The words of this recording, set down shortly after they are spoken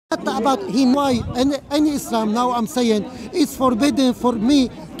about him. Why? And in Islam now I'm saying it's forbidden for me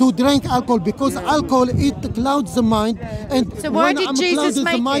to drink alcohol because alcohol it clouds the mind. And so why when did I'm Jesus clouded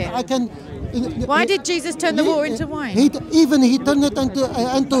make the mind, it? I can. Why did Jesus turn the water into wine? He turned it into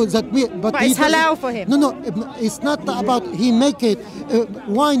that meat. But it's halal for him. No, it's not about he make it.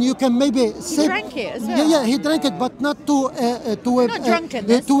 Wine you can maybe sip. He drank it as well. Yeah, he drank it, but not to a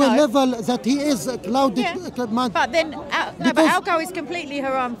drunkenness, to a no. level that he is clouded. Yeah. Man. But then, but alcohol is completely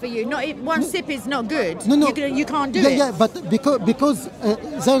haram for you. Not one sip is not good. No, you can't do it. Yeah, but because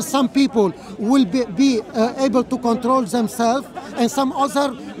there's some people will be able to control themselves, and some other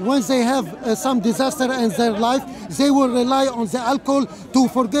when they have some disaster in their life, they will rely on the alcohol to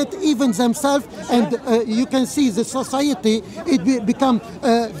forget even themselves. And you can see the society it become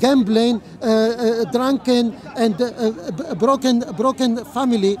gambling, drunken, and broken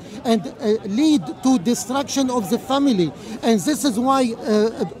family, and lead to destruction of the family. And this is why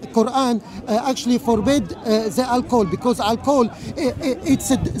Quran actually forbid the alcohol, because alcohol it's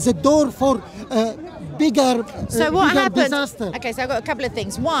the door for bigger so what happens? Disaster. Okay, so I've got a couple of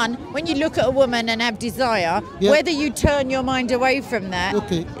things. One, when you look at a woman and have desire, whether you turn your mind away from that,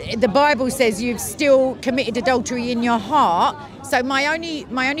 the Bible says you've still committed adultery in your heart. So my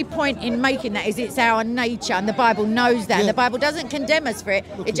only point in making that is it's our nature, and the Bible knows that. The Bible doesn't condemn us for it.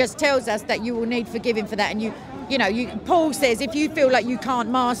 It just tells us that you will need forgiving for that. And Paul says if you feel like you can't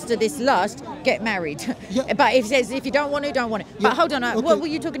master this lust, get married. But it says if you don't want to, don't want it. But hold on, what were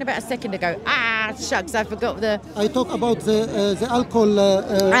you talking about a second ago? Shucks, I forgot I talk about the alcohol.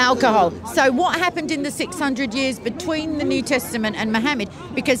 Alcohol. So what happened in the 600 years between the New Testament and Muhammad?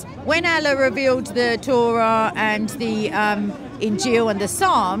 Because when Allah revealed the Torah and the Injil and the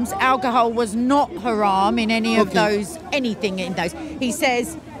Psalms, alcohol was not haram in any of those, anything in those. He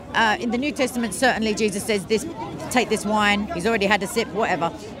says, in the New Testament, certainly Jesus says, take this wine. He's already had a sip, whatever.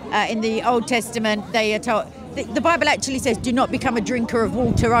 In the Old Testament, they are told, the Bible actually says, do not become a drinker of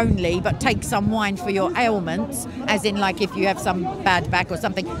water only, but take some wine for your ailments, as in like if you have some bad back or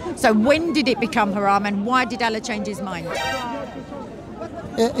something. So when did it become haram, and why did Allah change his mind?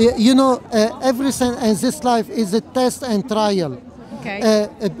 Everything in this life is a test and trial. Okay.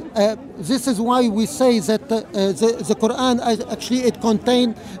 This is why we say that the Quran actually it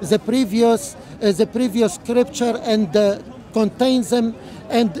contains the previous scripture and contains them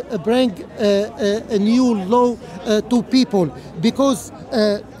and bring a new law to people, because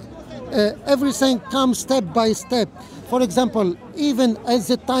everything comes step by step. For example, even at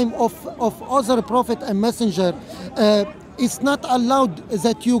the time of other prophet and messenger, it's not allowed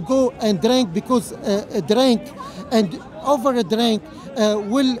that you go and drink, because a drink and over a drink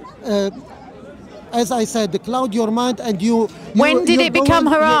will, as I said, cloud your mind, and you. When did it become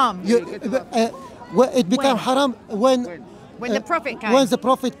haram? It became haram when the prophet came. When the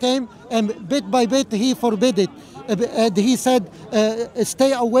prophet came, and bit by bit he forbid it. And he said,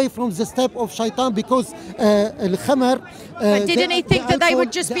 stay away from the step of shaitan, because al-khamar. But didn't he think that they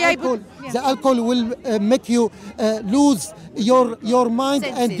would just be able? The alcohol will make you lose your mind,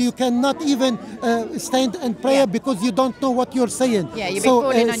 senses. and you cannot even stand and pray because you don't know what you're saying. Yeah, you'll be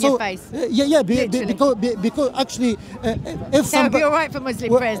falling on your face. Because actually, if that would be all right for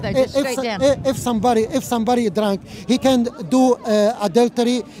Muslim prayers, though, just straight down. If somebody drunk, he can do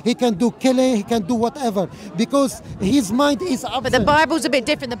adultery, he can do killing, he can do whatever, because his mind is absent. But the Bible's a bit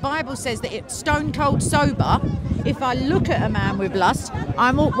different. The Bible says that it's stone cold sober. If I look at a man with lust,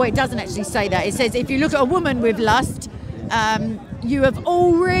 well, it doesn't actually say that. It says if you look at a woman with lust, you have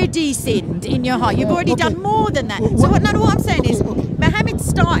already sinned in your heart. You've already done more than that. So what I'm saying is, Muhammad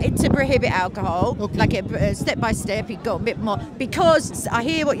started to prohibit alcohol, like step by step. He got a bit more, because I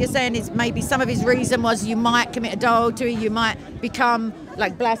hear what you're saying is maybe some of his reason was you might commit adultery, you might become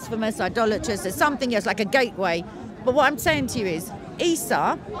like blasphemous, idolatrous, or something else, like a gateway. But what I'm saying to you is,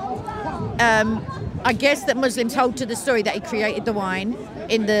 Isa, I guess that Muslims hold to the story that he created the wine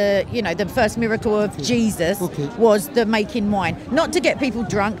in the first miracle of Jesus was the making wine. Not to get people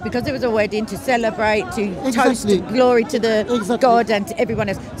drunk, because it was a wedding, to celebrate, to toast glory to the God and to everyone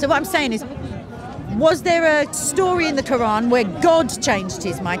else. So what I'm saying is, was there a story in the Quran where God changed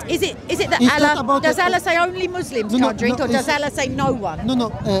his mind? Is it that Allah, does Allah say only Muslims can't drink, or does Allah say no one?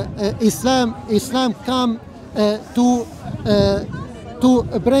 Islam come to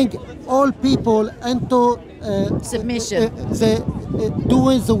bring all people into submission,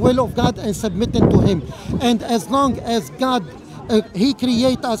 doing the will of God and submitting to Him. And as long as God, He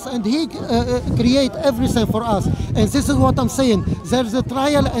create us, and He create everything for us. And this is what I'm saying. There's a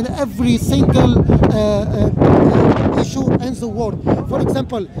trial in every single issue ends the war. For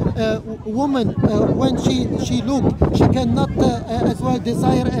example, woman when she look, she cannot as well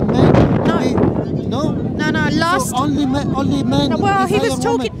desire a man to be. No, lust. So only men. No, well, he was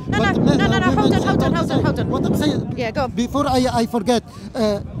desire talking. woman, No, hold women on. What I'm saying. Yeah, go on. Before I forget.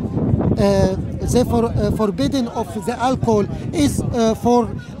 The forbidden of the alcohol is for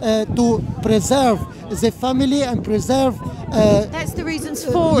to preserve the family and preserve. That's the reasons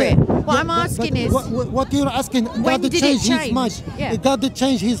for it. What I'm asking is, what you're asking. When did it change? His mind. Yeah. God did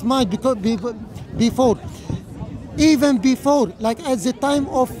change his mind because before. Even before, like at the time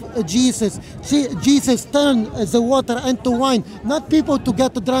of Jesus, Jesus turned the water into wine. Not people to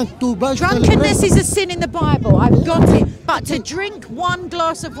get drunk to drunkenness is a sin in the Bible. I've got it. But to drink one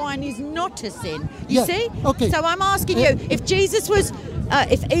glass of wine is not a sin. You see? Okay. So I'm asking you, if Jesus was,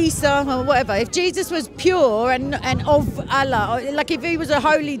 if Isa or whatever, if Jesus was pure and of Allah, or like if he was a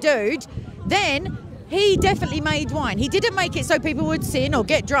holy dude, then he definitely made wine. He didn't make it so people would sin or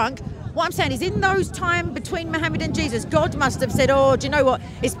get drunk. What I'm saying is, in those time between Muhammad and Jesus, God must have said, "Oh, do you know what?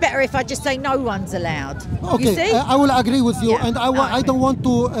 It's better if I just say no one's allowed." Okay, you see? I will agree with you, Yeah. and I don't want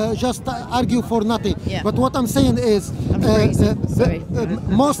to just argue for nothing. Yeah. But what I'm saying is, Sorry.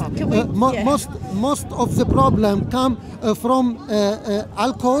 most of the problem come from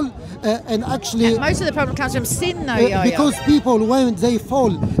alcohol, and actually. Most of the problem comes from sin, though, Yahya. Because people, when they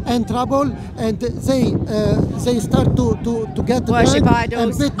fall in trouble and they start to get Worship drunk, idols.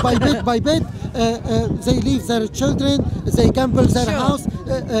 and bit by bit, they leave their children, they gamble their Sure. house.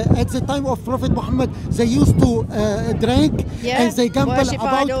 At the time of Prophet Muhammad, they used to drink Yeah, and they gamble worship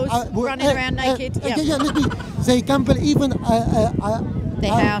about idols, running around naked. They gamble even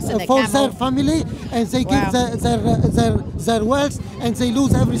Their house and their for camel. their family, and they Wow. give their wealth, and they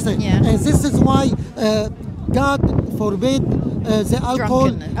lose everything. Yeah. And this is why God forbid the alcohol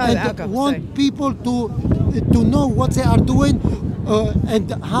and alcohol, want sorry. people to know what they are doing and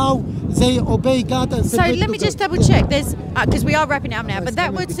how they obey God. And So let me just double check. There's because we are wrapping it up now, but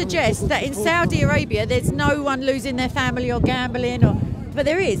that would suggest that in Saudi Arabia there's no one losing their family or gambling, but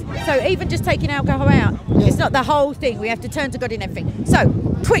there is. So even just taking alcohol out, it's not the whole thing. We have to turn to God in everything. So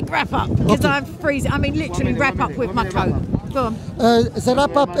quick wrap up because I'm freezing. I mean, literally wrap up with my coat. Go on. The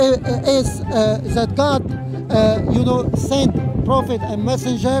wrap up is that God, sent prophet and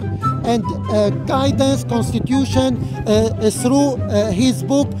messenger and guidance, constitution through his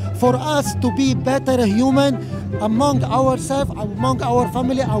book for us to be better human among ourselves, among our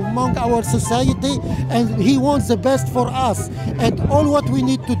family, among our society, and he wants the best for us. And all what we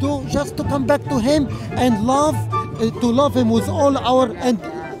need to do just to come back to him and to love him with all our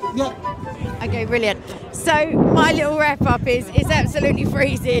Okay, brilliant. So my little wrap up is it's absolutely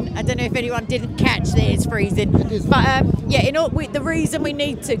freezing. I don't know if anyone didn't catch that it's freezing, but the reason we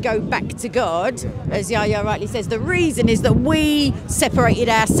need to go back to God, as Yahya rightly says, the reason is that we separated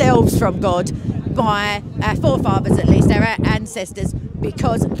ourselves from God by our forefathers, at least our ancestors,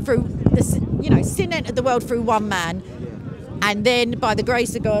 because through sin entered the world through one man. And then by the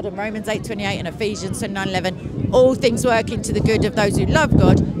grace of God, and Romans 8:28 and Ephesians 9:11, all things working to the good of those who love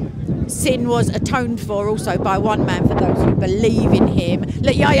God. Sin was atoned for also by one man for those who believe in him.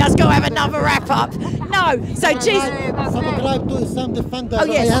 Look, Yahya's got to have another wrap up. No, so Jesus. Subscribe to Islam Defender. Oh,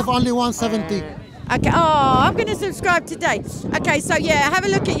 yes. I have only 170. Okay, I'm going to subscribe today. Okay, so have a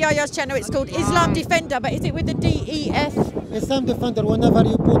look at Yahya's channel. It's called Islam Defender, but is it with the DEF? Islam Defender, whenever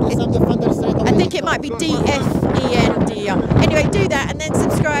you put Islam Defender straight away. I think it might be DFENDER. Anyway, do that and then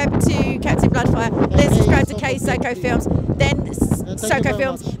subscribe to Captain Bloodfire, then subscribe to SOCO Films, then SOCO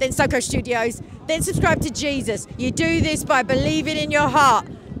Films, then SOCO Studios, then subscribe to Jesus. You do this by believing in your heart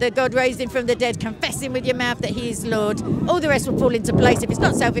that God raised him from the dead, confessing with your mouth that he is Lord. All the rest will fall into place. If it's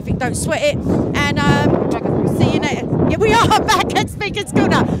not salvific, don't sweat it. And see you later. Yeah, we are back at Speaker's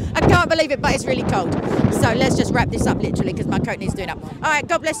Corner. I can't believe it, but it's really cold. So let's just wrap this up literally because my coat needs doing up. All right,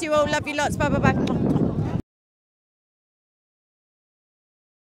 God bless you all. Love you lots. Bye, bye, bye.